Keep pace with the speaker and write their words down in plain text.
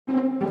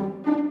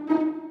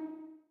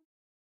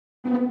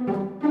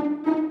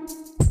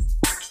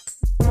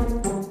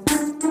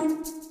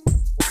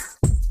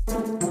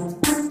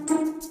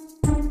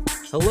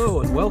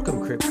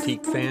Welcome,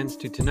 Cryptique fans,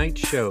 to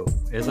tonight's show.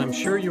 As I'm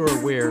sure you're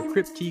aware,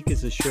 Cryptique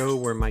is a show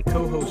where my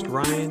co-host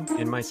Ryan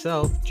and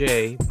myself,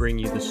 Jay, bring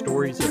you the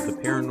stories of the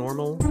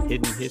paranormal,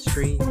 hidden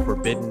history,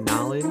 forbidden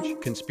knowledge,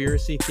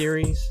 conspiracy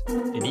theories,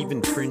 and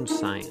even fringe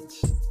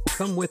science.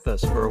 Come with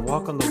us for a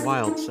walk on the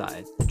wild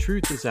side. The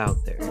truth is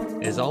out there.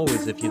 As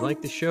always, if you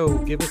like the show,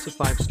 give us a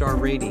 5-star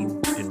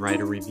rating and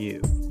write a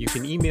review. You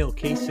can email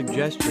case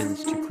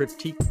suggestions to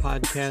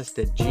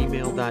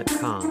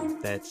cryptiquepodcast@gmail.com.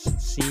 That's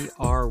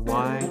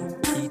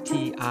CRYPTIQUE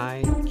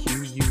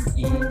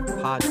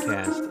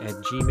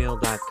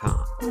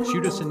podcast@gmail.com.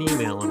 Shoot us an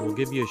email and we'll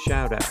give you a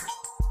shout out.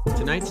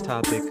 Tonight's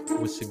topic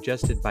was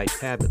suggested by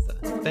Tabitha.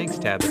 Thanks,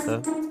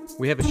 Tabitha.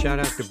 We have a shout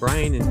out to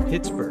Brian in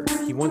Pittsburgh.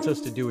 He wants us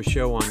to do a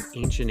show on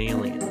ancient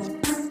aliens.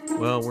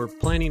 Well, we're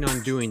planning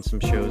on doing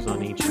some shows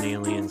on ancient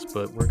aliens,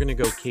 but we're going to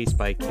go case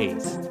by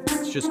case.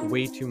 It's just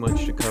way too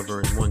much to cover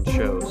in one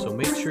show, so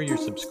make sure you're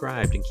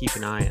subscribed and keep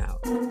an eye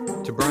out.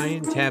 To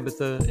Brian,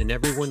 Tabitha, and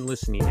everyone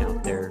listening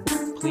out there,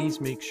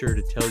 please make sure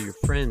to tell your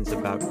friends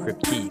about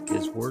Cryptique,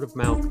 as word of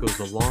mouth goes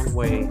a long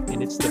way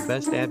and it's the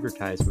best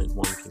advertisement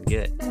one can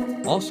get.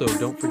 Also,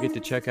 don't forget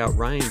to check out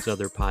Ryan's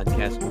other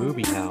podcast,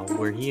 Movie How,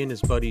 where he and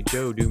his buddy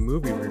Joe do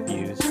movie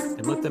reviews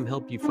and let them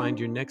help you find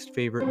your next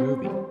favorite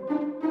movie.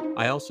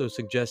 I also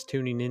suggest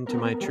tuning in to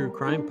my true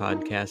crime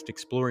podcast,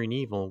 Exploring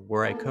Evil,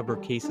 where I cover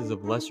cases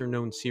of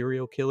lesser-known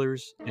serial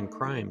killers and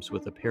crimes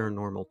with a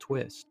paranormal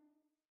twist.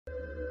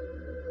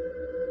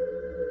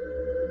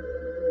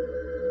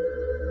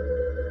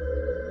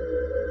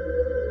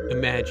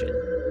 Imagine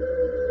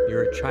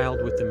you're a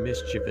child with a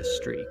mischievous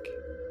streak.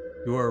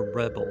 You are a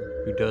rebel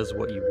who does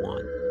what you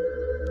want.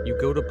 You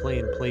go to play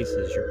in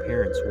places your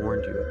parents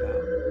warned you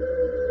about.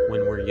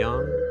 When we're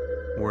young,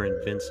 we're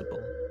invincible.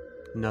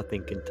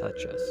 Nothing can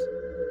touch us.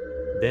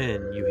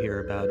 Then you hear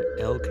about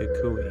El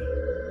Cucuy.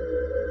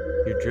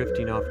 You're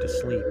drifting off to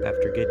sleep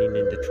after getting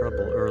into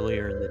trouble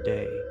earlier in the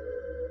day,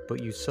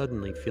 but you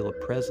suddenly feel a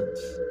presence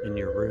in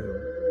your room.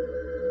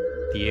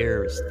 The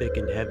air is thick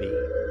and heavy,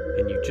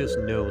 and you just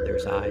know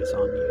there's eyes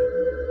on you.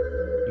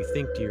 You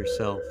think to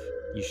yourself,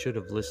 you should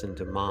have listened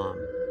to Mom,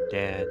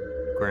 Dad,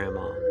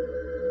 Grandma.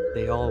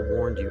 They all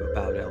warned you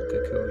about El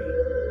Cucuy.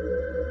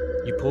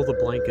 You pull the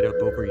blanket up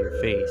over your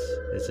face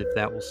as if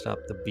that will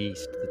stop the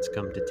beast that's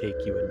come to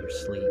take you in your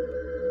sleep.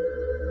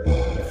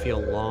 You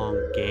feel long,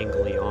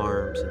 gangly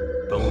arms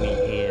and bony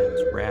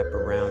hands wrap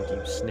around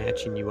you,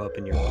 snatching you up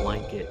in your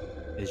blanket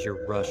as you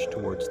rush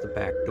towards the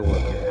back door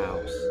of your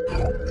house.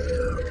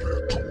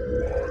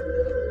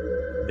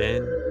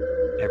 Then,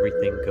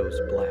 everything goes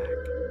black.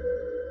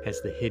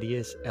 Has the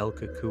hideous El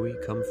Cucuy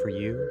come for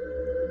you?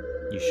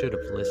 You should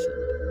have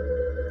listened.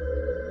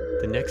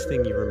 The next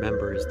thing you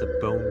remember is the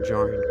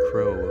bone-jarring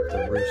crow of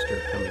the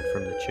rooster coming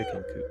from the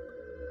chicken coop.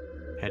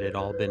 Had it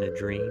all been a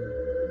dream?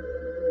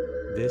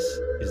 This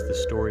is the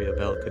story of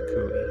El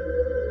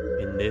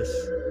Cucuy, and this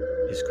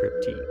is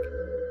Cryptique.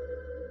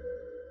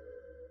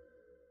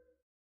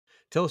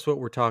 Tell us what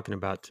we're talking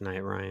about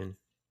tonight, Ryan.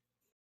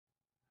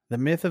 The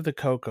myth of the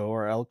Coco,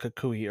 or El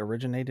Cucuy,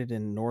 originated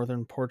in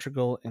northern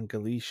Portugal and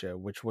Galicia,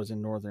 which was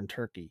in northern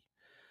Turkey.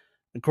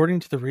 According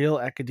to the Real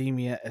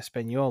Academia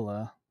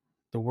Española,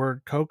 the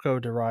word coco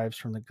derives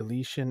from the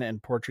Galician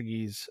and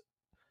Portuguese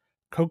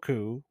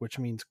coco, which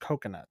means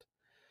coconut.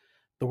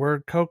 The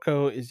word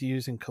coco is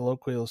used in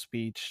colloquial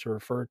speech to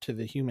refer to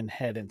the human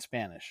head in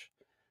Spanish.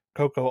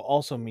 Coco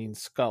also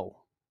means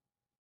skull.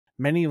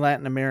 Many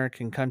Latin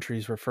American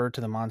countries refer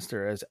to the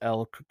monster as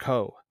El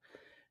Cuco.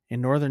 In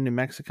northern New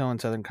Mexico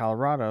and southern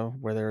Colorado,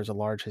 where there is a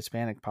large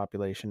Hispanic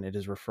population, it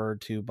is referred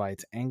to by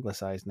its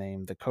anglicized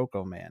name, the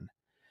Coco Man.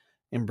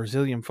 In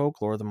Brazilian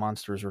folklore, the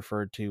monster is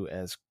referred to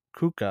as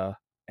Cuca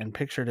and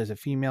pictured as a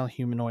female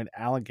humanoid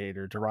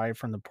alligator derived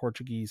from the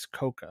Portuguese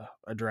coca,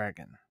 a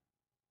dragon.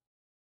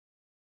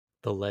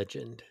 The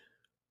legend.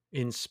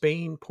 In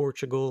Spain,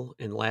 Portugal,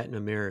 and Latin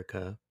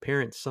America,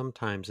 parents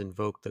sometimes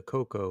invoke the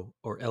Coco,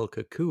 or El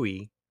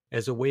Cucuy,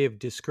 as a way of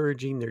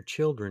discouraging their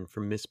children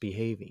from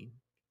misbehaving.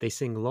 They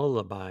sing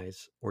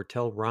lullabies or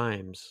tell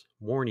rhymes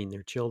warning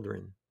their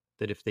children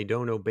that if they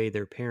don't obey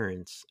their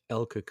parents,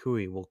 El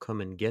Cucuy will come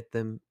and get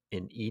them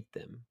and eat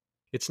them.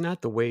 It's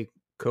not the way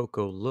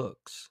Coco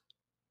looks,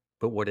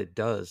 but what it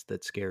does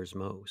that scares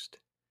most.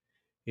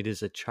 It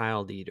is a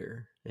child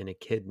eater and a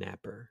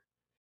kidnapper.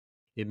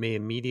 It may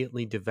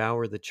immediately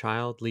devour the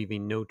child,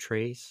 leaving no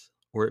trace,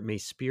 or it may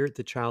spirit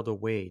the child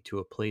away to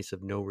a place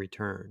of no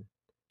return,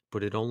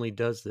 but it only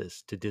does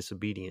this to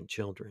disobedient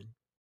children.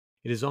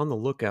 It is on the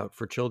lookout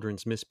for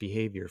children's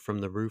misbehavior from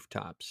the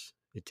rooftops.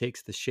 It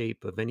takes the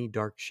shape of any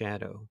dark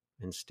shadow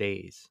and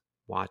stays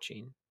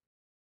watching.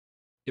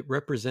 It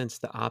represents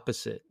the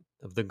opposite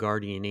of the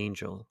guardian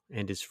angel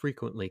and is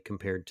frequently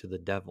compared to the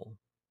devil.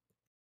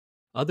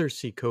 Others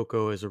see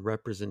Coco as a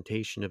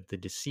representation of the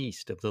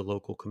deceased of the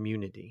local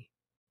community.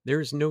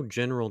 There is no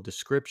general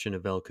description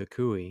of El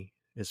Cucuy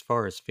as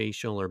far as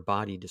facial or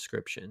body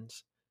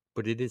descriptions,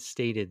 but it is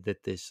stated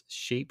that this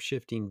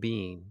shape-shifting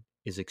being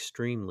is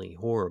extremely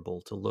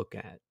horrible to look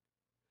at.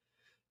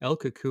 El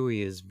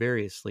Cucuy is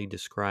variously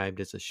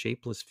described as a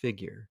shapeless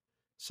figure,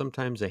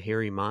 sometimes a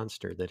hairy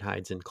monster that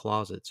hides in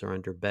closets or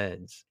under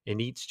beds and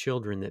eats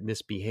children that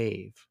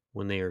misbehave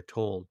when they are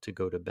told to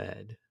go to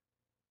bed.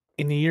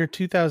 In the year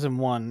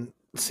 2001,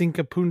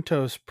 Cinco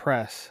Puntos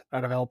Press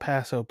out of El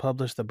Paso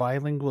published the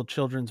bilingual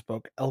children's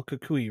book El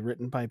Cucuy,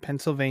 written by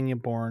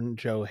Pennsylvania-born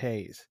Joe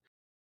Hayes.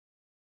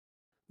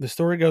 The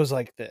story goes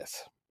like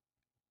this.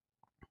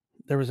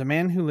 There was a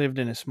man who lived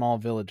in a small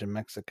village in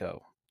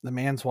Mexico. The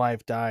man's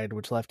wife died,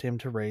 which left him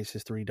to raise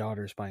his 3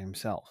 daughters by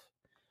himself.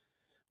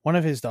 One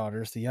of his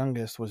daughters, the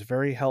youngest, was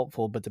very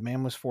helpful, but the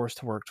man was forced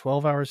to work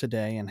 12 hours a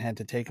day and had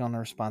to take on the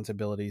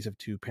responsibilities of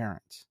 2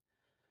 parents.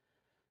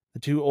 The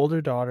 2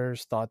 older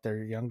daughters thought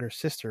their younger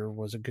sister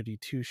was a goody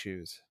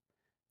two-shoes.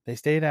 They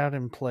stayed out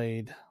and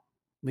played,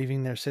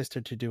 leaving their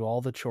sister to do all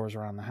the chores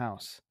around the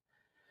house.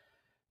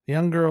 The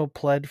young girl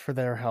pled for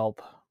their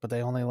help, but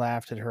they only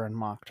laughed at her and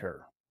mocked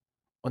her.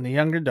 When the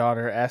younger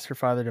daughter asked her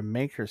father to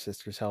make her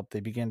sister's help, they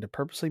began to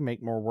purposely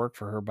make more work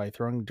for her by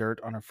throwing dirt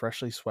on a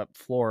freshly swept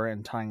floor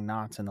and tying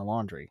knots in the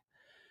laundry.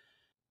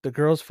 The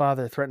girl's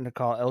father threatened to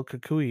call El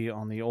Cucuy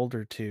on the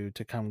older 2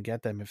 to come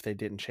get them if they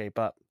didn't shape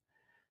up.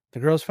 The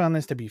girls found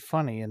this to be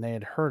funny, and they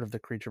had heard of the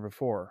creature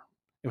before.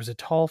 It was a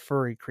tall,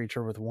 furry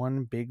creature with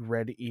 1 big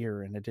red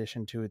ear in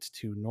addition to its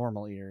 2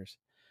 normal ears.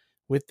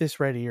 With this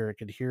red ear, it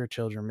could hear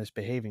children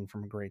misbehaving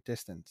from a great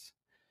distance.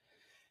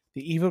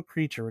 The evil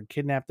creature would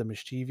kidnap the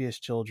mischievous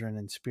children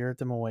and spirit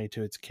them away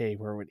to its cave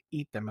where it would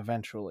eat them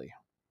eventually.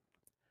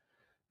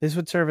 This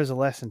would serve as a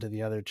lesson to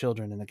the other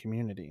children in the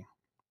community.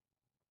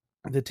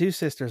 The 2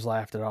 sisters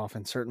laughed it off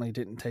and certainly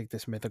didn't take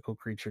this mythical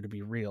creature to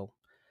be real.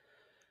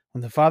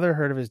 When the father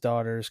heard of his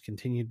daughter's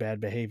continued bad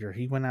behavior,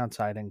 he went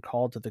outside and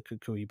called to the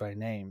Cucuy by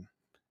name.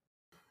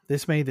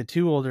 This made the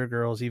 2 older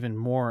girls even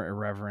more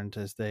irreverent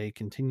as they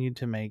continued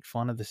to make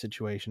fun of the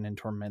situation and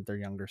torment their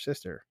younger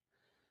sister.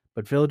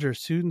 But villagers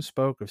soon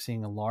spoke of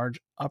seeing a large,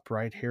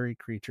 upright, hairy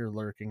creature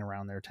lurking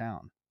around their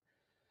town.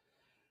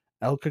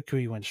 El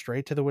Cucuy went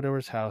straight to the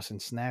widower's house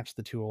and snatched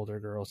the 2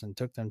 older girls and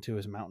took them to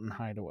his mountain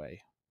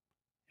hideaway.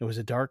 It was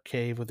a dark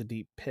cave with a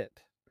deep pit.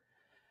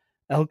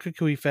 El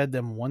Cucuy fed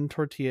them 1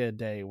 tortilla a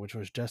day, which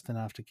was just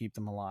enough to keep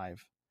them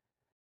alive.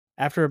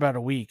 After about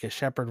a week, a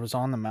shepherd was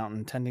on the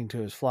mountain tending to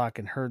his flock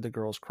and heard the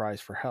girls'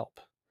 cries for help.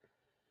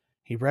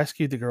 He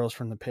rescued the girls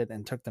from the pit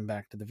and took them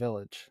back to the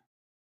village.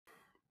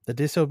 The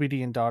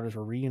disobedient daughters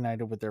were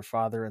reunited with their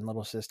father and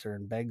little sister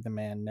and begged the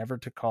man never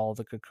to call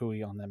the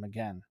Cucuy on them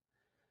again.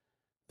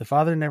 The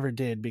father never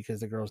did because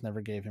the girls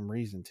never gave him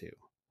reason to.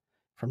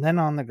 From then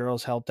on, the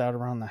girls helped out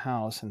around the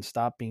house and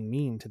stopped being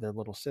mean to their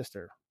little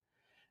sister.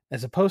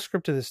 As a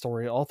postscript to this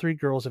story, all 3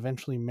 girls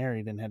eventually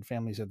married and had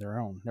families of their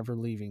own, never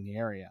leaving the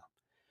area.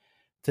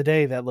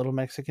 Today, that little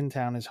Mexican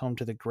town is home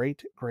to the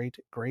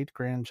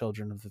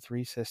great-great-great-grandchildren of the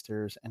 3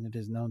 sisters, and it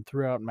is known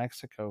throughout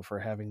Mexico for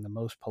having the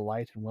most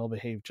polite and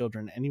well-behaved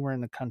children anywhere in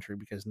the country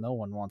because no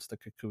one wants the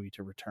Cucuy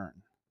to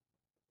return.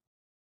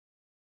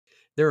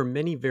 There are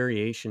many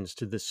variations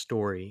to this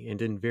story,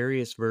 and in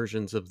various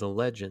versions of the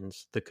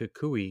legends, the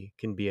Cucuy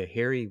can be a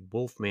hairy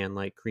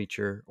wolfman-like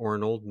creature or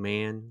an old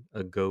man,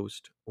 a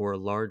ghost, or a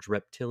large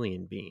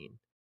reptilian being.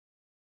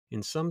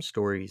 In some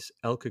stories,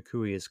 El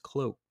Cucuy is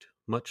cloaked,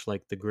 much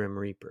like the Grim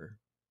Reaper.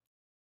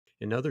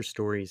 In other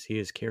stories, he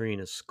is carrying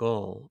a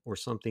skull or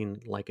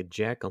something like a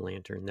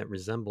jack-o'-lantern that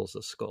resembles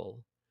a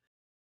skull.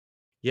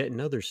 Yet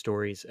in other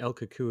stories, El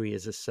Cucuy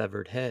is a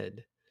severed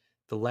head.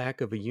 The lack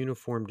of a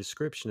uniform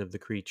description of the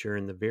creature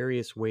and the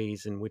various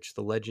ways in which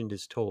the legend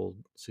is told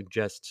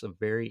suggests a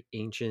very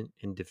ancient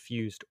and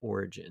diffused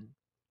origin.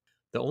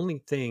 The only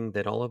thing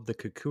that all of the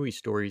Cucuy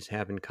stories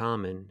have in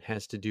common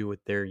has to do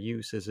with their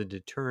use as a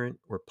deterrent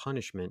or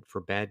punishment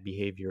for bad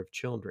behavior of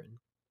children.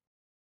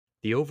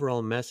 The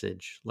overall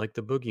message, like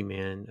the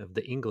boogeyman of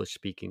the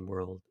English-speaking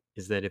world,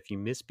 is that if you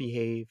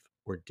misbehave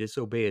or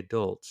disobey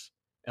adults,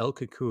 El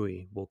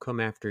Cucuy will come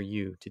after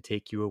you to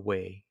take you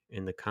away,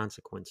 and the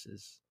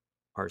consequences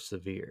are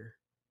severe.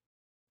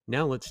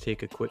 Now let's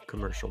take a quick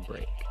commercial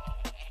break.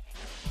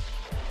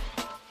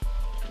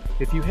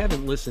 If you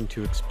haven't listened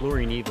to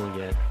Exploring Evil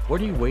yet, what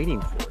are you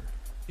waiting for?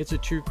 It's a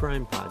true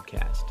crime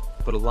podcast,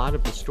 but a lot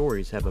of the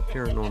stories have a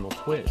paranormal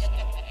twist.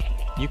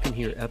 You can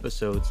hear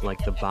episodes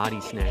like The Body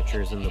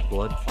Snatchers and The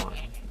Blood Farm,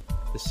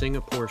 The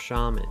Singapore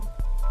Shaman,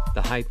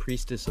 The High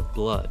Priestess of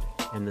Blood,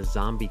 and The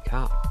Zombie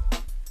Cop.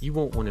 You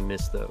won't want to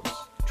miss those,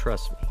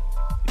 trust me.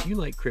 If you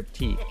like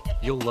Cryptique,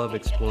 you'll love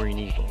Exploring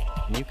Evil,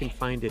 and you can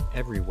find it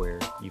everywhere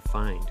you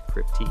find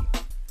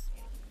Cryptique.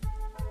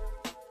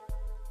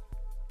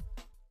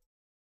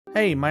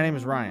 Hey, my name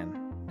is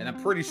Ryan. And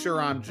I'm pretty sure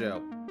I'm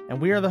Joe.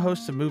 And we are the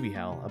hosts of Movie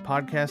Hell, a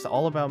podcast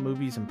all about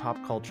movies and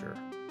pop culture.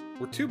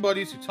 We're 2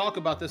 buddies who talk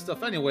about this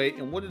stuff anyway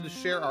and wanted to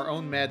share our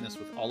own madness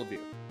with all of you.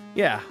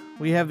 Yeah,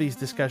 we have these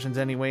discussions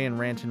anyway and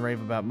rant and rave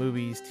about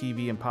movies,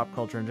 TV, and pop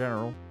culture in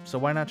general, so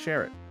why not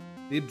share it?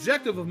 The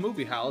objective of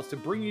Movie Howl is to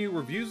bring you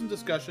reviews and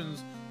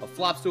discussions of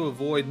flops to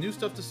avoid, new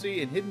stuff to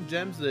see, and hidden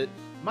gems that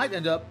might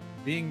end up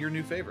being your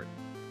new favorite.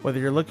 Whether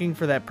you're looking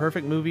for that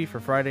perfect movie for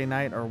Friday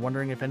night or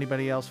wondering if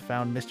anybody else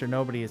found Mr.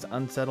 Nobody as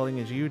unsettling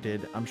as you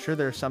did, I'm sure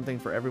there's something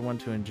for everyone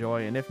to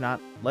enjoy, and if not,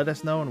 let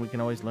us know and we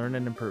can always learn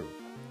and improve.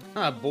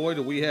 Boy,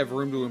 do we have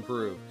room to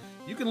improve.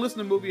 You can listen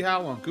to Movie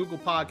Howl on Google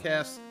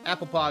Podcasts,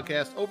 Apple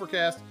Podcasts,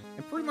 Overcast,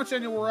 and pretty much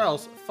anywhere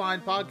else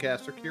fine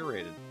podcasts are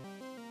curated.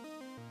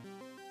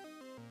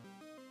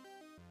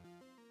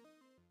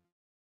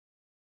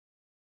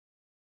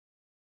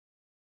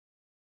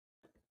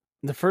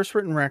 The first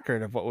written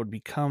record of what would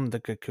become the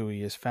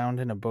Kukui is found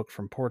in a book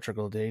from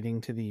Portugal dating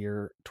to the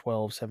year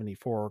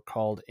 1274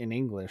 called, in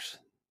English,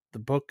 the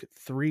Book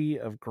 3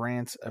 of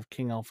Grants of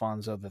King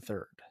Alfonso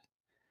III.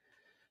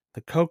 The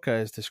coca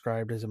is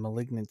described as a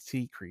malignant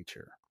sea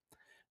creature.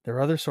 There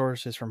are other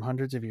sources from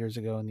hundreds of years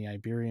ago in the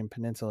Iberian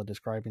Peninsula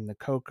describing the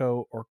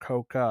coco or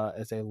coca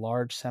as a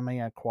large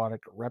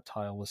semi-aquatic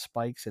reptile with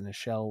spikes and a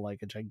shell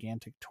like a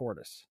gigantic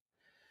tortoise.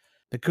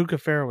 The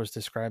Cucafera was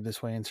described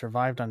this way and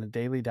survived on a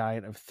daily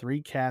diet of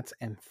 3 cats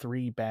and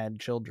 3 bad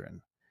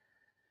children.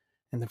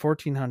 In the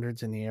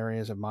 1400s, in the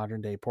areas of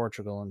modern-day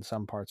Portugal and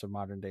some parts of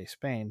modern-day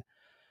Spain,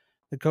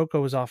 the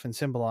coco was often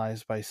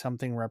symbolized by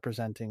something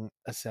representing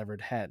a severed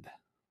head.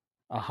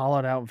 A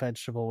hollowed-out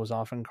vegetable was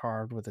often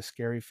carved with a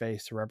scary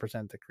face to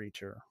represent the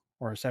creature,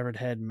 or a severed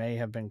head may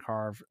have been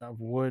carved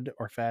of wood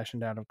or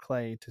fashioned out of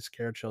clay to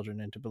scare children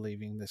into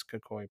believing this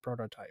Kukui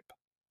prototype.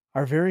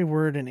 Our very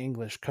word in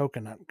English,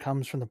 coconut,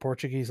 comes from the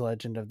Portuguese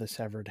legend of the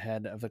severed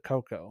head of the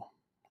coco,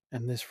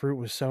 and this fruit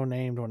was so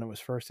named when it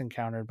was first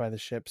encountered by the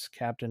ships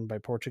captained by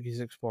Portuguese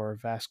explorer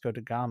Vasco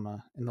da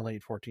Gama in the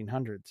late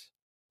 1400s.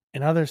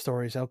 In other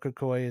stories, El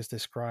Kukui is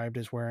described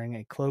as wearing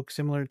a cloak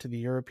similar to the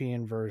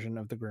European version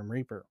of the Grim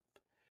Reaper.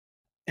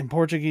 In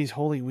Portuguese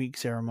Holy Week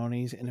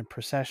ceremonies, in a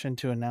procession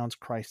to announce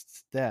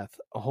Christ's death,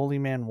 a holy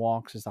man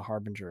walks as the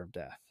harbinger of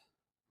death.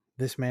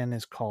 This man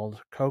is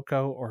called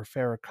Coco or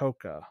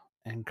Faracoca,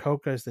 and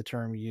coca is the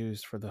term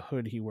used for the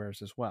hood he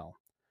wears as well.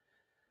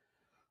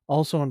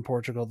 Also in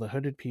Portugal, the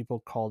hooded people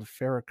called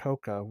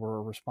Faracoca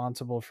were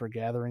responsible for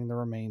gathering the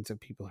remains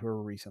of people who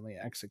were recently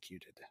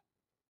executed.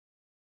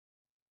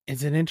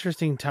 It's an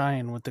interesting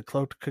tie-in with the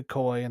cloaked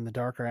Kukui and the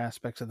darker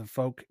aspects of the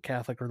folk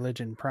Catholic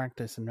religion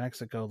practiced in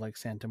Mexico like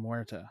Santa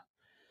Muerta.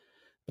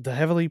 But the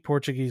heavily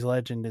Portuguese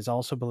legend is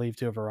also believed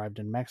to have arrived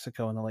in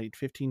Mexico in the late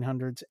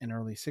 1500s and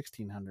early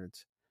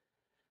 1600s.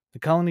 The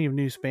colony of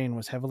New Spain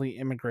was heavily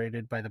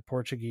immigrated by the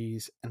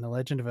Portuguese, and the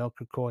legend of El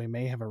Kukui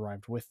may have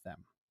arrived with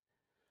them.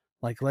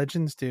 Like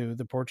legends do,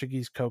 the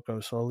Portuguese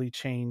coco slowly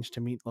changed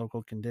to meet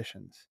local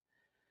conditions.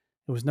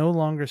 It was no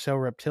longer so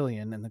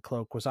reptilian, and the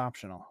cloak was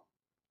optional.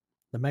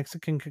 The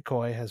Mexican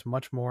Kukui has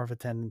much more of a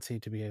tendency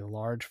to be a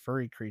large,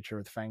 furry creature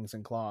with fangs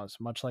and claws,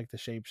 much like the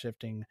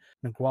shape-shifting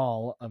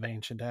Nagual of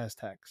ancient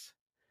Aztecs.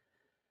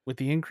 With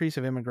the increase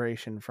of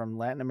immigration from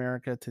Latin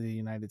America to the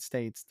United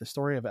States, the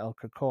story of El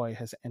Kukui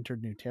has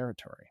entered new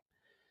territory.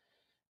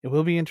 It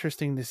will be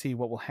interesting to see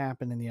what will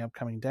happen in the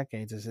upcoming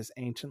decades as this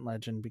ancient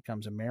legend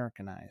becomes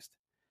Americanized.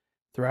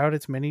 Throughout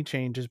its many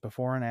changes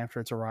before and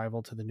after its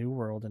arrival to the New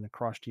World and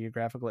across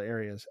geographical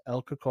areas,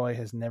 El Kukui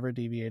has never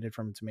deviated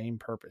from its main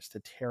purpose to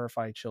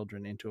terrify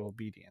children into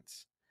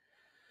obedience.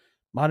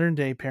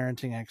 Modern-day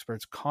parenting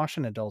experts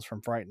caution adults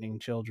from frightening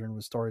children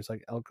with stories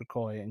like El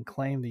Kukui and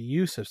claim the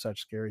use of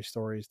such scary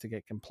stories to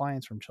get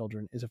compliance from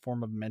children is a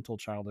form of mental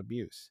child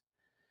abuse.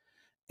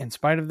 In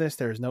spite of this,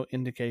 there is no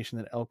indication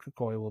that El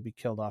Kukui will be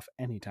killed off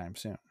anytime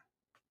soon.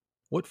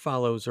 What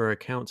follows are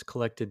accounts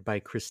collected by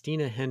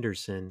Christina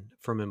Henderson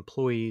from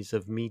employees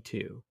of Me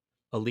Too,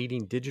 a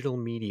leading digital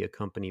media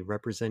company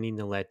representing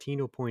the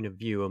Latino point of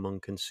view among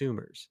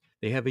consumers.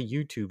 They have a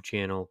YouTube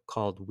channel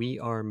called We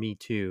Are Me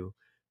Too,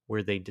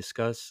 where they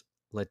discuss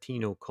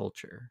Latino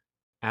culture.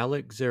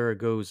 Alex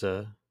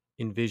Zaragoza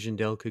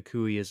envisioned El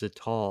Kukui as a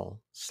tall,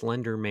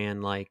 slender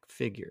man-like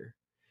figure.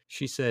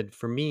 She said,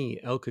 "For me,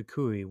 El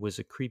Kukui was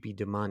a creepy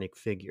demonic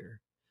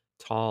figure,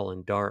 tall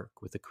and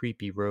dark with a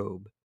creepy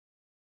robe.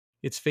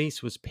 Its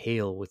face was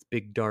pale with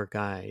big dark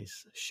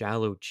eyes,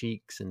 shallow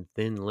cheeks, and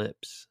thin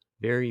lips,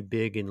 very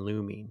big and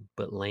looming,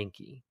 but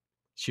lanky."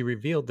 She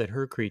revealed that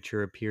her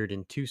creature appeared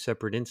in 2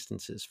 separate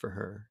instances for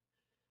her.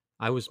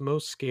 "I was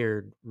most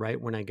scared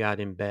right when I got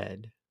in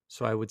bed,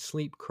 so I would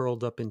sleep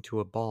curled up into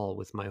a ball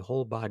with my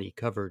whole body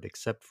covered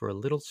except for a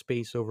little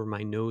space over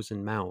my nose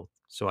and mouth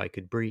so I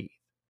could breathe.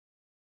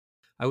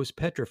 I was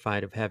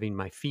petrified of having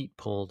my feet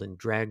pulled and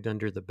dragged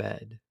under the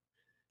bed.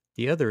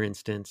 The other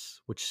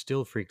instance, which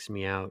still freaks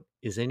me out,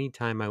 is any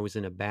time I was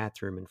in a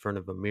bathroom in front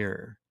of a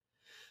mirror.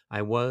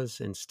 I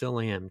was and still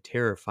am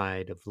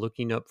terrified of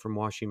looking up from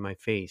washing my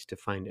face to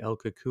find El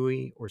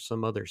Kukui or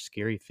some other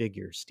scary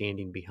figure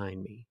standing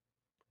behind me."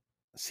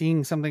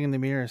 Seeing something in the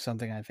mirror is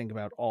something I think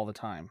about all the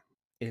time.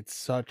 It's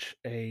such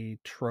a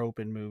trope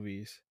in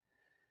movies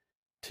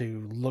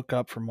to look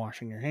up from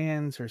washing your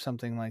hands or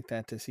something like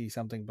that to see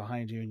something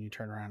behind you and you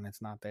turn around and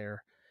it's not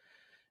there.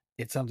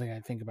 It's something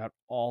I think about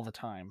all the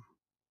time.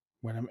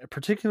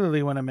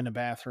 Particularly when I'm in a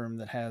bathroom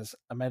that has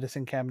a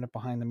medicine cabinet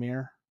behind the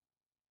mirror.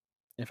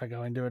 If I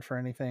go into it for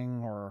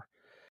anything or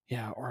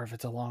if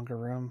it's a longer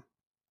room,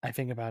 I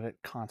think about it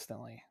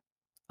constantly.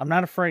 I'm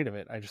not afraid of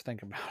it. I just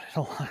think about it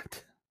a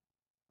lot.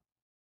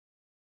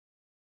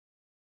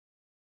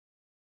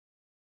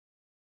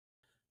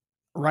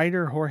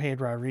 Writer Jorge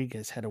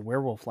Rodriguez had a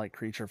werewolf-like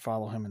creature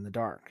follow him in the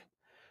dark.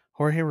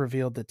 Jorge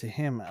revealed that to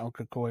him, El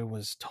Cucuy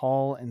was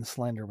tall and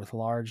slender with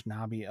large,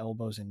 knobby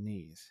elbows and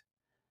knees.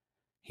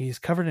 He is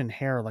covered in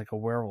hair like a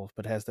werewolf,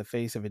 but has the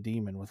face of a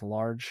demon with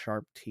large,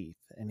 sharp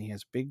teeth, and he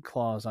has big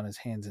claws on his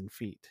hands and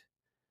feet.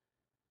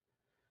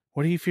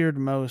 What he feared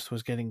most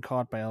was getting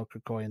caught by El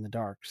Cucuy in the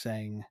dark,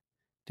 saying,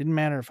 "Didn't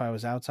matter if I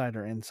was outside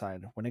or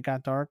inside. When it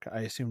got dark,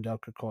 I assumed El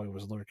Cucuy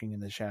was lurking in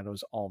the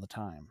shadows all the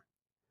time."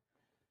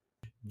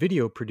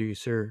 Video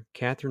producer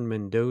Catherine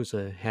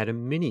Mendoza had a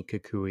mini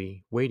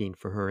Kukui waiting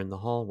for her in the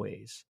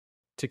hallways.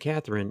 To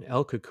Catherine,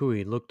 El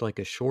Kukui looked like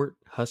a short,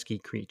 husky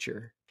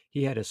creature.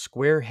 He had a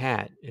square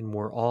hat and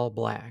wore all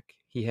black.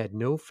 He had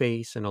no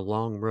face and a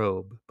long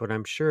robe, but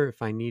I'm sure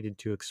if I needed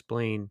to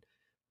explain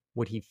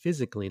what he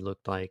physically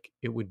looked like,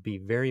 it would be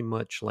very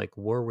much like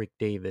Warwick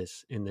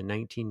Davis in the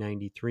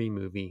 1993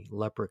 movie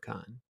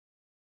Leprechaun.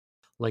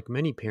 Like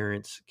many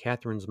parents,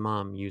 Catherine's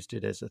mom used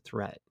it as a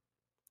threat.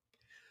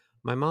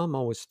 My mom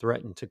always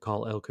threatened to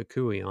call El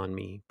Kukui on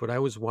me, but I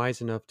was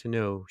wise enough to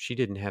know she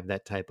didn't have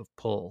that type of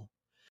pull.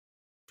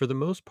 For the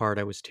most part,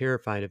 I was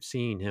terrified of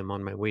seeing him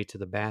on my way to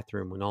the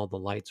bathroom when all the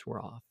lights were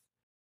off.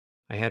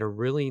 I had a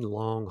really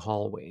long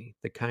hallway,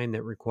 the kind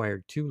that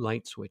required 2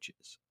 light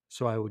switches,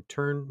 so I would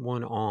turn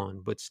one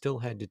on but still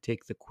had to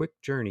take the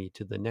quick journey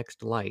to the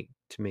next light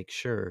to make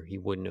sure he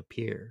wouldn't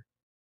appear.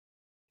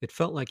 It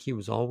felt like he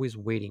was always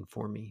waiting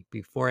for me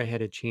before I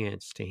had a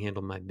chance to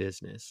handle my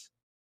business.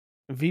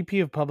 VP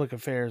of Public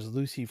Affairs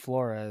Lucy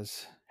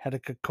Flores had a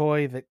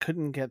Cucuy that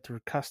couldn't get through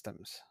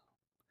customs.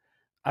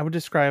 I would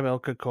describe El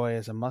Cucuy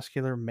as a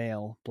muscular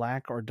male,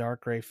 black or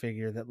dark gray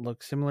figure that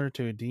looks similar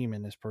to a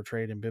demon as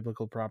portrayed in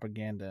biblical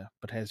propaganda,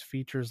 but has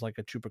features like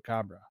a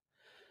chupacabra.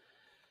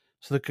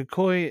 So the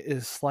Cucuy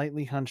is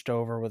slightly hunched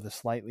over with a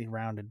slightly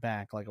rounded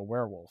back like a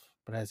werewolf,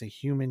 but has a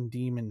human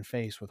demon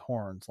face with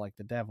horns like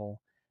the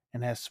devil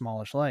and has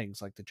smallish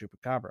legs like the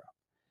chupacabra.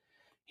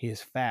 He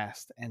is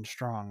fast and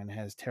strong and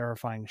has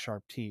terrifying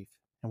sharp teeth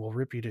and will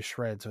rip you to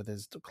shreds with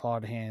his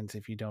clawed hands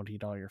if you don't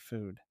eat all your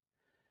food.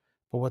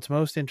 But what's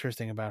most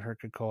interesting about her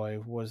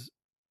Cucuy was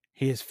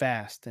he is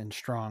fast and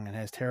strong and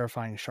has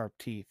terrifying sharp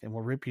teeth and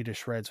will rip you to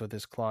shreds with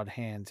his clawed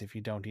hands if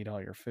you don't eat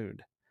all your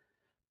food.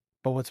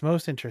 But what's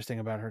most interesting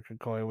about her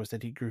Cucuy was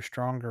that he grew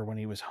stronger when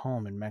he was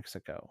home in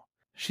Mexico.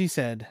 She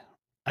said,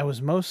 "I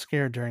was most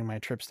scared during my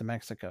trips to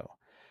Mexico.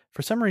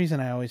 For some reason,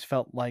 I always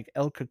felt like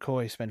El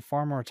Cucuy spent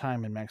far more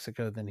time in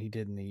Mexico than he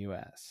did in the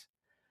US.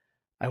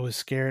 I was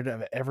scared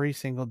of every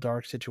single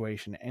dark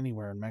situation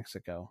anywhere in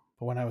Mexico.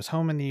 But when I was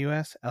home in the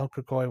US, El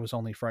Cucuy was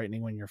only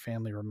frightening when your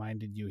family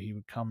reminded you he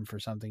would come for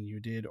something you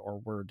did or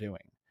were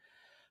doing.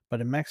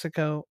 But in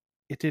Mexico,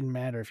 it didn't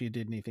matter if you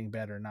did anything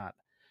bad or not.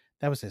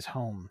 That was his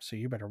home, so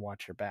you better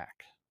watch your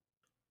back."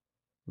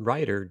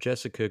 Writer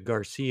Jessica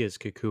Garcia's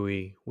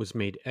Kukui was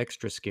made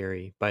extra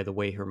scary by the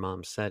way her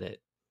mom said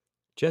it.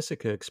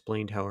 Jessica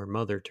explained how her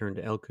mother turned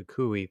El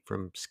Kukui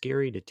from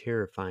scary to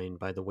terrifying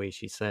by the way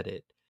she said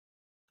it.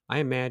 I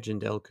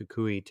imagined El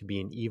Kukui to be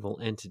an evil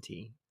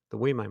entity. The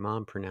way my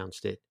mom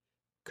pronounced it,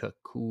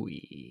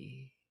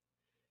 Kukui,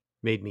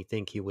 made me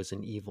think he was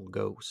an evil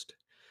ghost.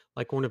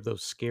 Like one of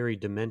those scary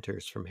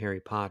dementors from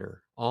Harry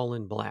Potter, all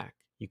in black.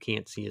 You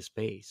can't see his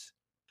face.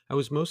 I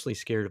was mostly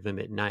scared of him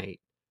at night.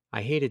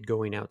 I hated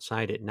going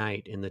outside at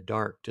night in the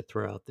dark to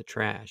throw out the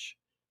trash.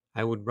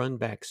 I would run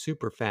back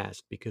super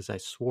fast because I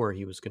swore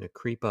he was going to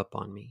creep up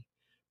on me.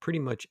 Pretty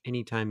much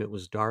any time it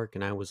was dark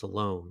and I was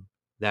alone,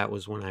 that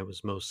was when I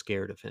was most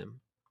scared of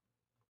him.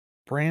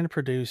 Brand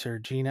producer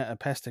Gina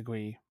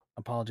Apestegui,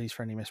 apologies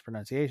for any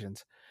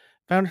mispronunciations,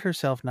 found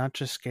herself not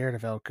just scared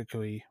of El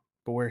Cucuy,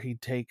 but where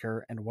he'd take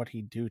her and what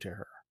he'd do to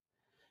her.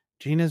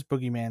 Gina's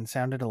boogeyman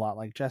sounded a lot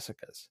like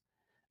Jessica's.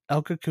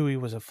 El Cucuy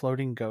was a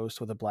floating ghost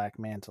with a black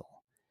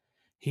mantle.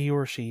 He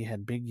or she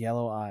had big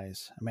yellow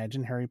eyes.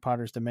 Imagine Harry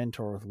Potter's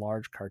Dementor with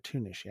large,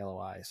 cartoonish yellow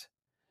eyes.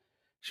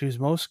 She was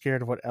most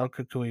scared of what El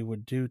Cucuy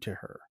would do to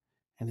her,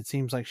 and it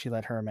seems like she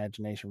let her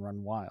imagination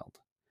run wild.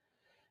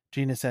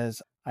 Gina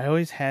says, "I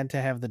always had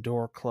to have the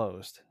door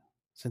closed.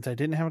 Since I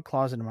didn't have a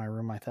closet in my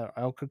room, I thought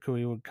El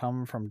Cucuy would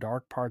come from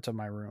dark parts of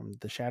my room,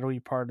 the shadowy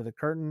part of the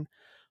curtain,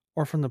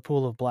 or from the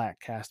pool of black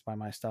cast by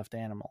my stuffed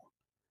animal."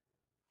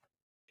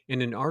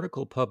 In an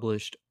article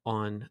published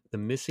on the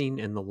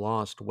Missing and the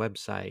Lost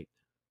website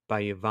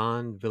by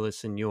Yvonne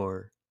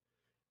Villaseñor,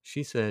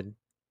 she said,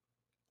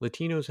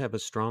 Latinos have a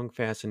strong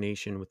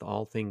fascination with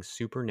all things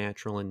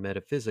supernatural and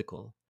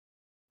metaphysical.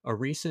 A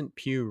recent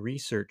Pew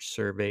Research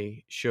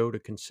survey showed a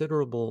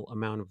considerable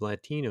amount of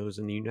Latinos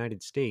in the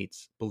United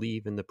States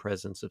believe in the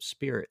presence of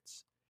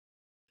spirits.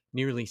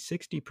 Nearly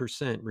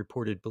 60%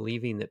 reported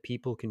believing that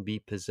people can be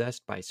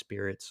possessed by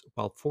spirits,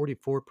 while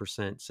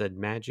 44% said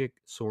magic,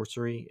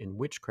 sorcery, and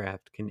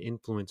witchcraft can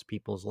influence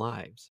people's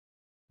lives.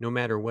 No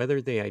matter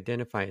whether they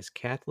identify as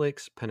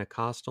Catholics,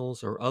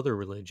 Pentecostals, or other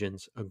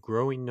religions, a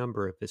growing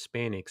number of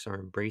Hispanics are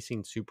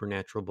embracing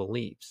supernatural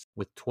beliefs,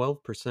 with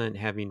 12%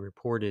 having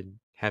reported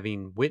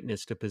having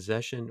witnessed a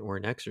possession or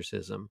an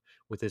exorcism,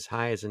 with as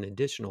high as an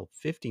additional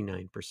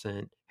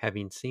 59%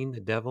 having seen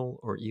the devil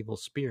or evil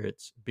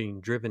spirits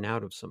being driven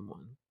out of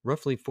someone.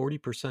 Roughly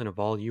 40% of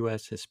all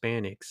U.S.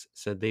 Hispanics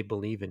said they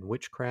believe in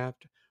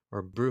witchcraft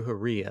or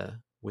brujeria,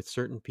 with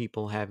certain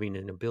people having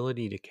an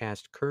ability to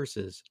cast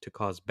curses to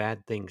cause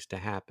bad things to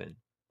happen.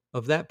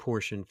 Of that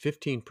portion,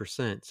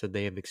 15% said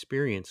they have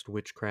experienced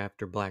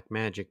witchcraft or black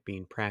magic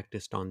being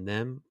practiced on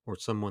them or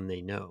someone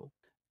they know.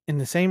 In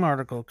the same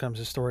article comes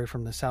a story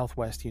from the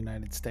Southwest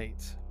United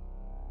States.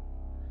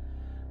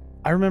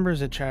 I remember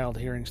as a child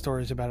hearing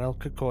stories about El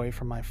Cucuy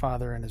from my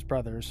father and his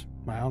brothers,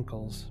 my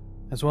uncles,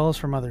 as well as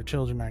from other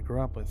children I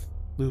grew up with,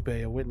 Lupe,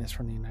 a witness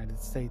from the United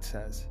States,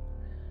 says.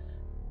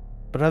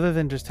 But other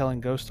than just telling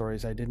ghost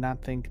stories, I did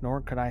not think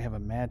nor could I have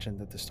imagined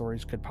that the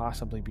stories could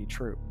possibly be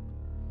true.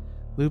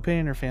 Lupe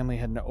and her family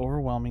had an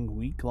overwhelming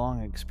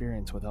week-long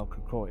experience with El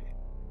Cucuy.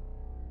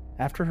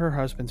 After her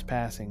husband's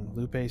passing,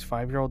 Lupe's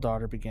 5-year-old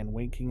daughter began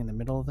waking in the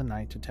middle of the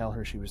night to tell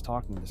her she was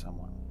talking to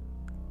someone.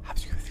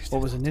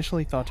 What was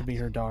initially thought to be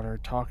her daughter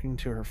talking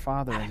to her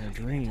father in her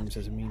dreams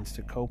as a means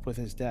to cope with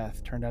his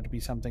death turned out to be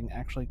something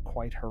actually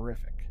quite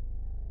horrific.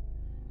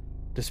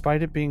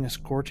 Despite it being a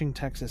scorching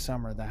Texas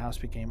summer, the house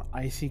became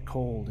icy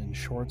cold in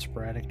short,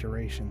 sporadic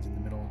durations in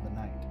the middle of the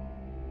night.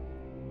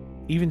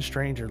 Even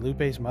stranger,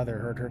 Lupe's mother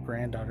heard her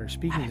granddaughter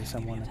speaking to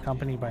someone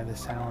accompanied by the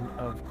sound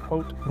of,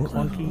 quote,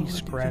 clunky,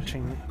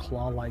 scratching,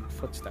 claw-like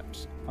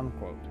footsteps,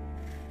 unquote.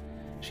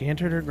 She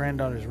entered her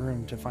granddaughter's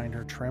room to find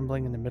her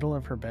trembling in the middle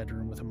of her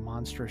bedroom with a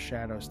monstrous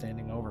shadow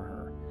standing over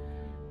her.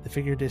 The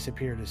figure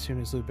disappeared as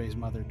soon as Lupe's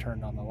mother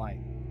turned on the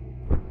light.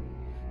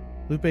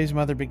 Lupe's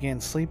mother began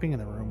sleeping in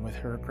the room with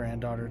her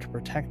granddaughter to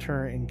protect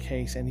her in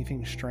case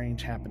anything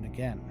strange happened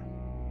again.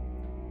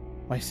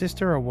 My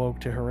sister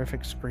awoke to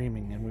horrific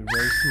screaming, and we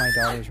raced to my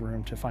daughter's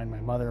room to find my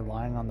mother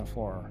lying on the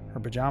floor, her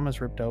pajamas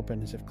ripped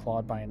open as if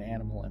clawed by an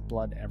animal and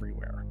blood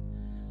everywhere.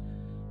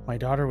 My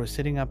daughter was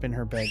sitting up in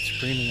her bed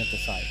screaming at the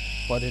sight.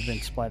 Blood had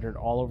been splattered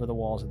all over the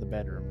walls of the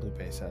bedroom,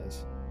 Lupe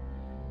says.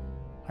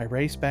 I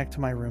raced back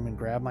to my room and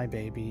grabbed my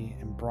baby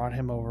and brought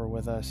him over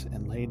with us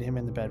and laid him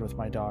in the bed with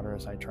my daughter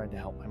as I tried to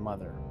help my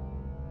mother.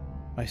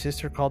 My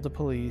sister called the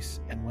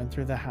police and went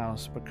through the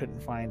house but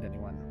couldn't find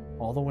anyone.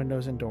 All the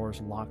windows and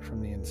doors locked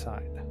from the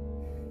inside.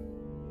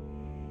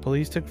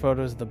 Police took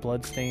photos of the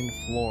blood-stained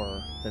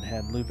floor that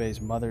had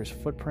Lupe's mother's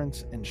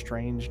footprints and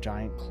strange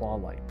giant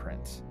claw-like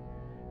prints.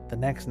 The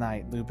next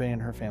night, Lupe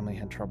and her family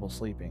had trouble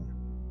sleeping.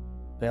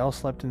 They all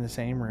slept in the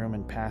same room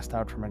and passed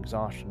out from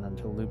exhaustion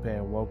until Lupe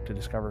awoke to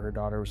discover her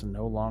daughter was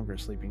no longer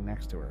sleeping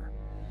next to her.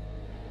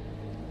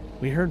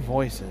 We heard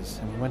voices,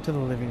 and we went to the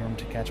living room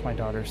to catch my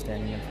daughter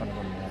standing in front of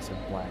a massive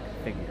black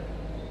figure.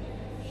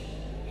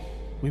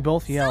 We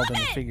both yelled, and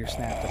the figure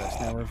snapped at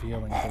us, now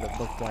revealing that it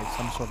looked like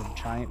some sort of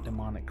giant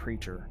demonic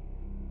creature.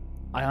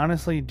 I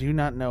honestly do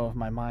not know if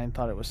my mind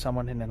thought it was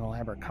someone in an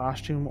elaborate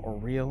costume or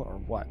real or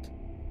what.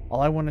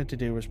 All I wanted to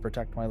do was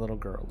protect my little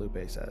girl,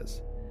 Lupe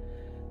says.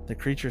 The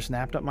creature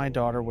snapped at my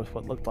daughter with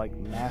what looked like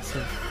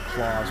massive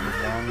claws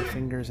with long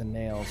fingers and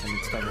nails, and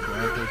it started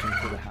rampaging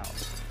through the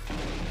house.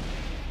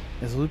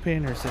 As Lupe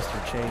and her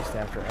sister chased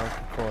after El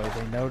Cucuy,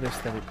 they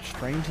noticed that it,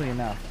 strangely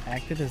enough,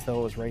 acted as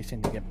though it was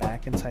racing to get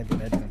back inside the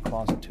bedroom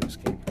closet to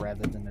escape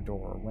rather than the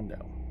door or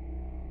window.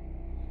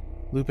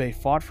 Lupe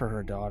fought for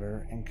her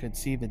daughter and could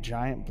see the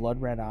giant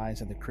blood-red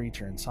eyes of the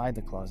creature inside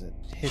the closet,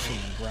 hissing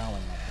and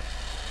growling at her.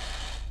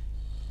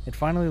 It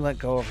finally let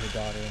go of her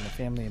daughter, and the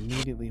family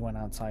immediately went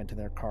outside to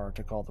their car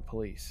to call the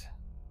police.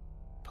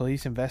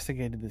 Police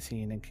investigated the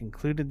scene and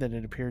concluded that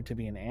it appeared to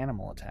be an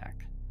animal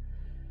attack.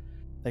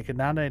 They could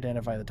not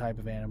identify the type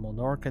of animal,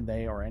 nor could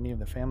they or any of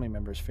the family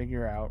members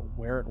figure out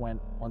where it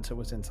went once it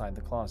was inside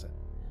the closet.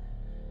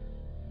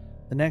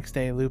 The next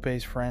day,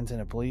 Lupe's friends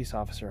and a police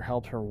officer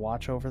helped her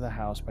watch over the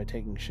house by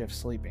taking shifts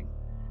sleeping.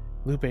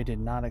 Lupe did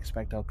not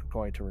expect El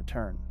Cucuy to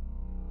return,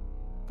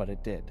 but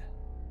it did.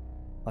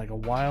 Like a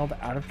wild,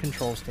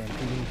 out-of-control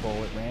stampeding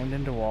bull, it rammed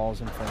into walls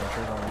and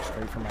furniture going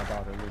straight for my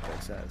daughter,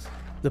 Lupe says.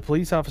 The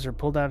police officer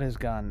pulled out his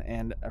gun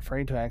and,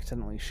 afraid to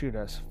accidentally shoot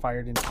us,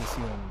 fired into the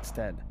ceiling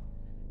instead.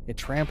 It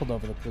trampled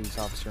over the police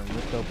officer and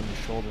ripped open his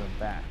shoulder and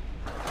back.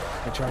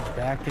 It charged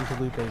back into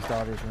Lupe's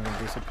daughter's room and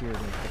disappeared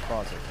into the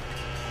closet.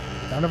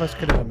 None of us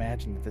could have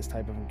imagined that this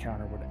type of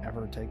encounter would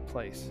ever take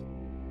place.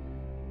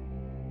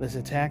 This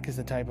attack is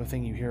the type of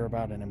thing you hear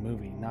about in a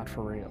movie, not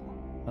for real.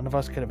 None of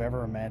us could have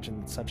ever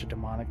imagined that such a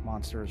demonic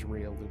monster is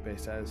real, Lupe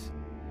says.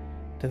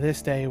 To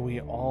this day, we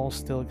all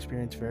still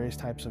experience various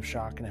types of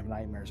shock and have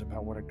nightmares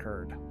about what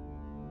occurred.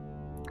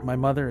 My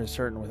mother is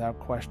certain without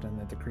question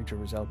that the creature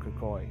was El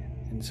Cucuy,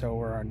 and so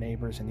were our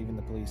neighbors and even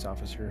the police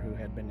officer who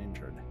had been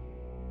injured.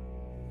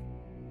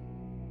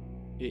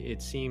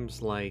 It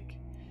seems like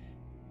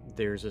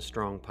there's a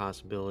strong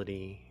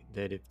possibility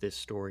that if this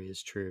story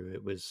is true,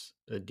 it was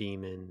a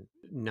demon,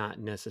 not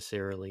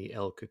necessarily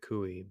El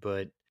Cucuy,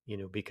 but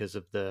because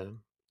of the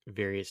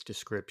various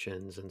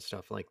descriptions and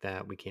stuff like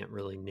that. We can't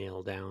really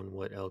nail down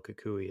what El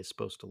Kukui is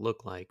supposed to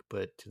look like,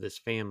 but to this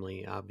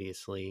family,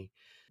 obviously,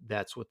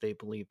 that's what they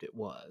believed it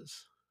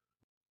was.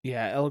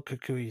 Yeah, El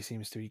Kukui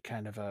seems to be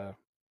kind of a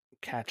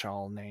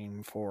catch-all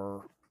name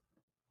for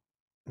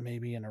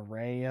maybe an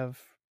array of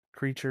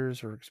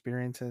creatures or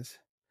experiences.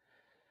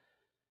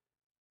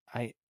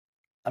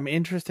 I'm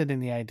interested in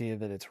the idea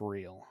that it's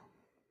real,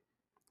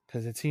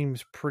 because it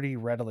seems pretty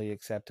readily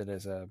accepted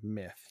as a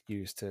myth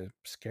used to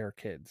scare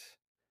kids.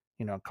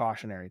 A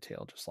cautionary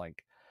tale, just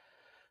like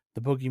the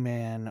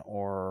boogeyman,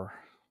 or,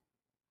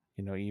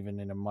 even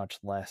in a much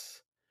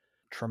less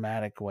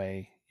traumatic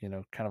way,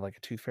 kind of like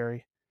a tooth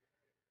fairy.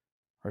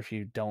 Or if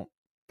you don't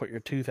put your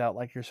tooth out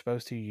like you're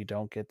supposed to, you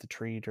don't get the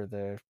treat or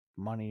the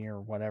money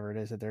or whatever it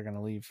is that they're going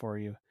to leave for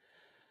you.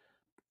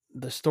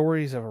 The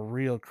stories of a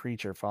real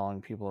creature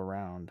following people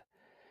around,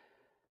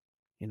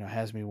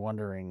 has me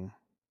wondering,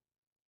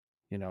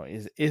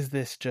 is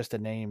this just a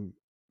name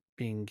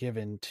being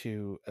given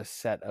to a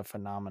set of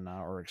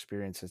phenomena or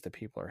experiences that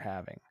people are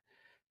having,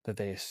 that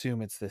they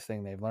assume it's this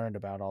thing they've learned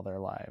about all their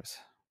lives?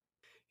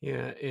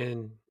 Yeah,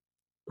 and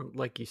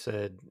like you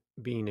said,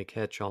 being a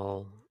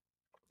catch-all,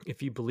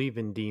 if you believe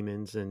in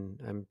demons, and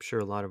I'm sure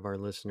a lot of our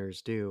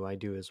listeners do, I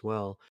do as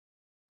well,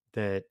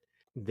 that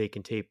they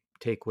can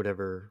take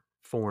whatever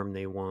form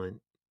they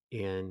want.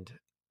 And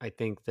I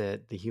think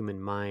that the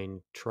human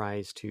mind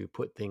tries to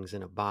put things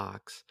in a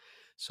box.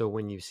 So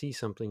when you see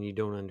something you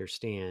don't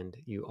understand,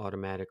 you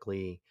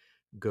automatically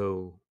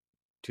go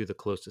to the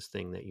closest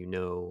thing that you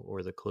know,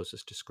 or the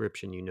closest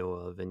description you know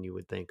of, and you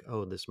would think,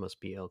 oh, this must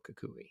be El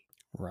Kukui.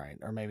 Right.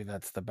 Or maybe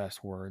that's the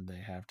best word they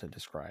have to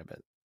describe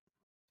it.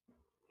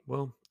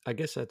 Well, I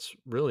guess that's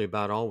really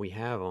about all we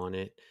have on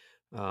it.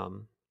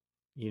 Um,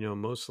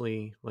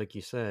 mostly, like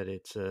you said,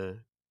 it's a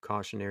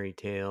cautionary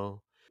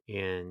tale.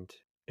 And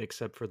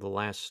except for the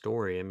last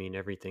story, I mean,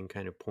 everything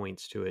kind of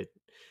points to it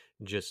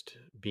just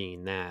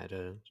being that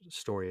a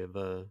story of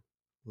a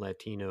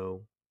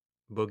Latino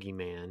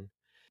boogeyman.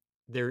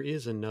 There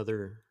is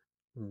another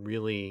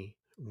really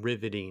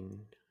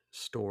riveting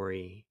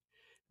story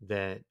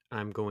that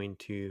I'm going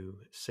to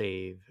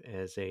save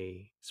as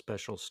a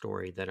special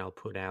story that I'll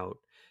put out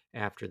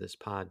after this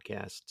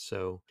podcast.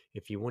 So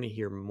if you want to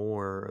hear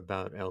more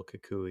about El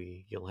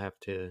Kukui, you'll have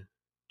to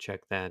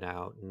check that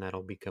out, and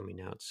that'll be coming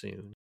out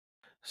soon.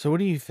 So what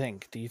do you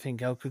think? Do you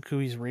think El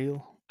Kukui's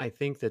real? I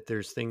think that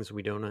there's things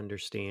we don't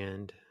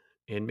understand,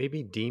 and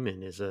maybe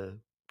demon is a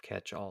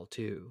catch all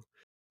too.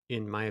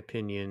 In my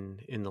opinion,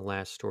 in the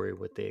last story,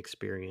 what they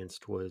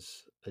experienced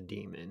was a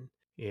demon,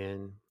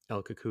 and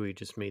El Kukui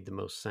just made the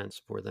most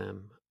sense for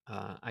them.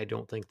 I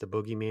don't think the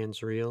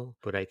boogeyman's real,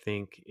 but I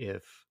think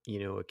if,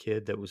 a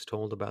kid that was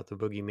told about the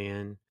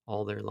boogeyman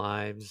all their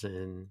lives,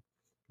 and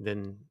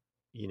then,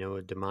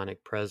 a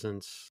demonic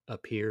presence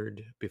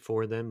appeared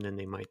before them, then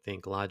they might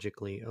think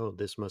logically, oh,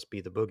 this must be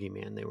the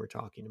boogeyman they were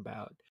talking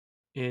about.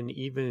 And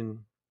even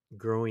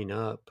growing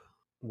up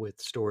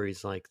with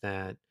stories like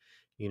that,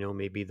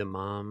 maybe the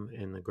mom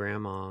and the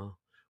grandma,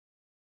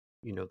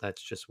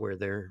 that's just where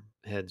their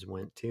heads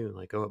went to.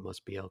 Like, oh, it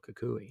must be El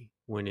Kukui,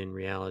 when in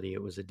reality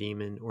it was a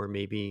demon, or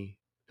maybe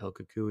El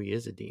Kukui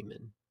is a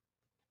demon.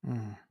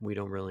 We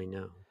don't really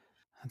know.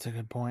 That's a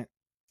good point.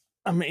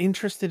 I'm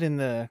interested in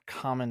the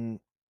common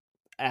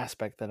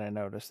aspect that I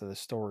noticed of the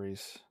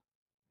stories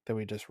that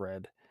we just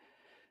read,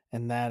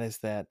 and that is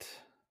that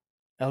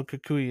El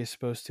Kukui is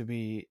supposed to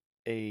be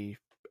an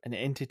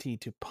entity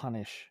to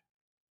punish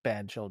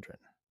bad children,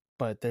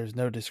 but there's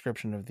no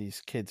description of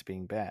these kids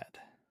being bad.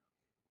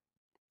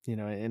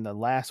 In the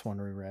last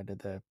one we read,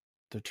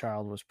 the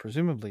child was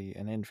presumably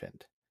an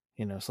infant,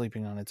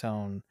 sleeping on its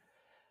own,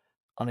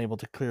 unable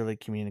to clearly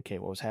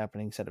communicate what was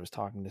happening, said it was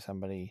talking to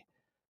somebody,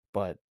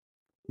 but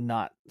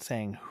not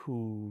saying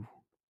who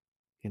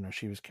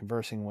she was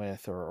conversing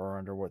with, or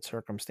under what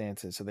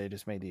circumstances. So they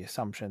just made the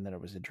assumption that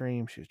it was a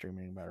dream. She was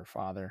dreaming about her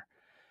father,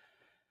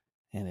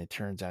 and it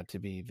turns out to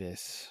be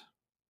this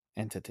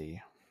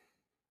entity.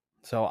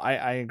 So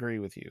I agree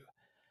with you.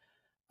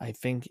 I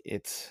think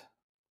it's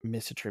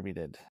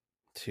misattributed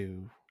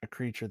to a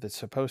creature that's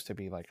supposed to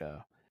be like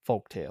a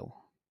folk tale,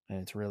 and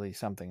it's really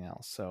something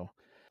else. So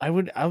I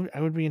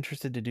would be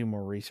interested to do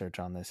more research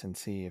on this and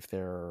see if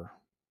there are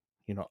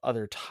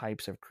other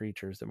types of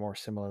creatures that more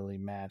similarly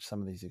match some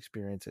of these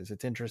experiences.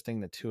 It's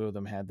interesting that two of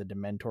them had the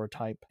Dementor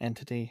type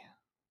entity,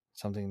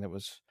 something that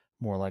was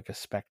more like a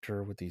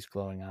specter with these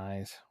glowing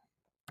eyes,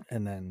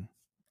 and then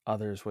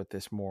others with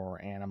this more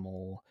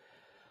animal,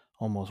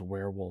 almost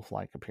werewolf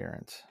like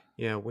appearance.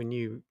 Yeah, when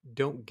you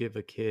don't give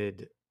a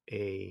kid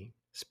a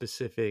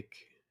specific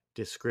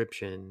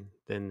description,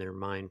 then their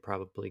mind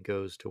probably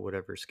goes to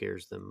whatever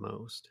scares them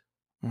most.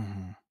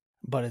 Mm-hmm.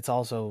 But it's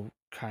also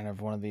kind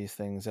of one of these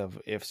things of,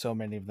 if so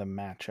many of them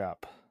match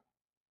up,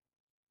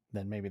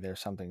 then maybe there's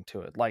something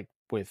to it. Like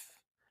with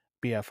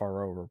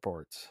BFRO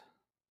reports,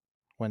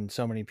 when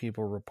so many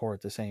people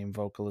report the same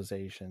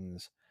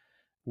vocalizations,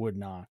 wood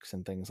knocks,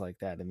 and things like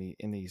that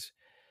in these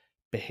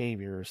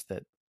behaviors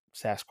that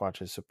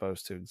Sasquatch is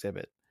supposed to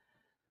exhibit,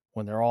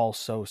 when they're all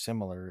so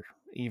similar,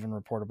 even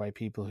reported by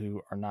people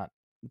who are not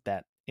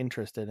that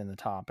interested in the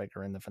topic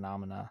or in the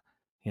phenomena,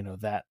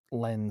 that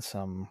lends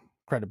some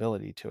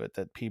credibility to it,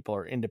 that people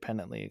are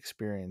independently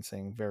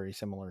experiencing very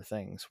similar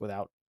things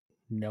without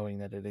knowing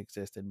that it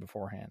existed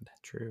beforehand.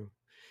 True.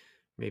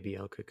 Maybe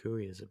El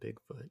Kukui is a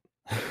Bigfoot.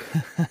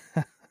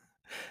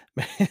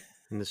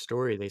 In the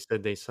story, they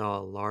said they saw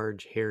a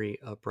large, hairy,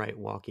 upright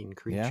walking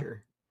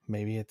creature. Yeah.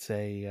 Maybe it's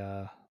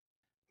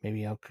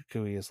maybe El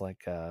Kukui is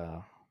like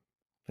a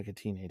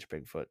teenage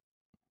Bigfoot,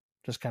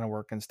 just kind of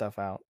working stuff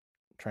out,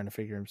 trying to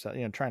figure himself,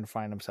 trying to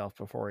find himself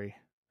before he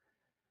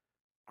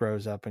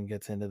grows up and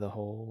gets into the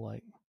whole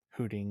like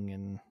hooting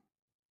and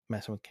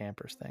messing with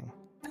campers thing.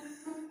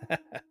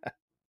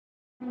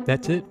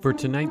 That's it for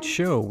tonight's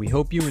show. We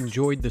hope you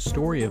enjoyed the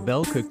story of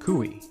El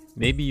Kukui.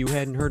 Maybe you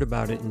hadn't heard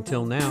about it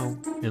until now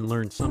and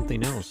learned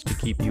something else to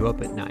keep you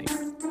up at night.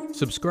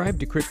 Subscribe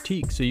to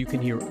Cryptique so you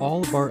can hear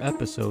all of our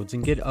episodes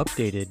and get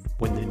updated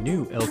when the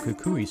new El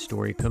Kukui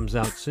story comes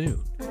out soon.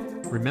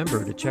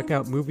 Remember to check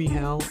out Movie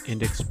Hal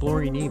and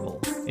Exploring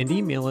Evil, and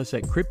email us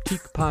at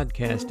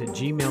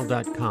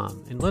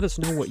cryptiquepodcast@gmail.com and let us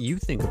know what you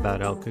think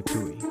about El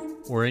Kukui,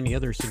 or any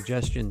other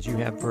suggestions you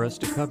have for us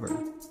to cover.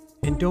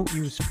 And don't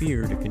use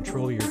fear to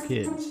control your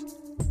kids.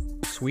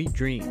 Sweet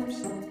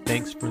dreams.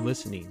 Thanks for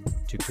listening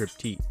to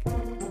Cryptique.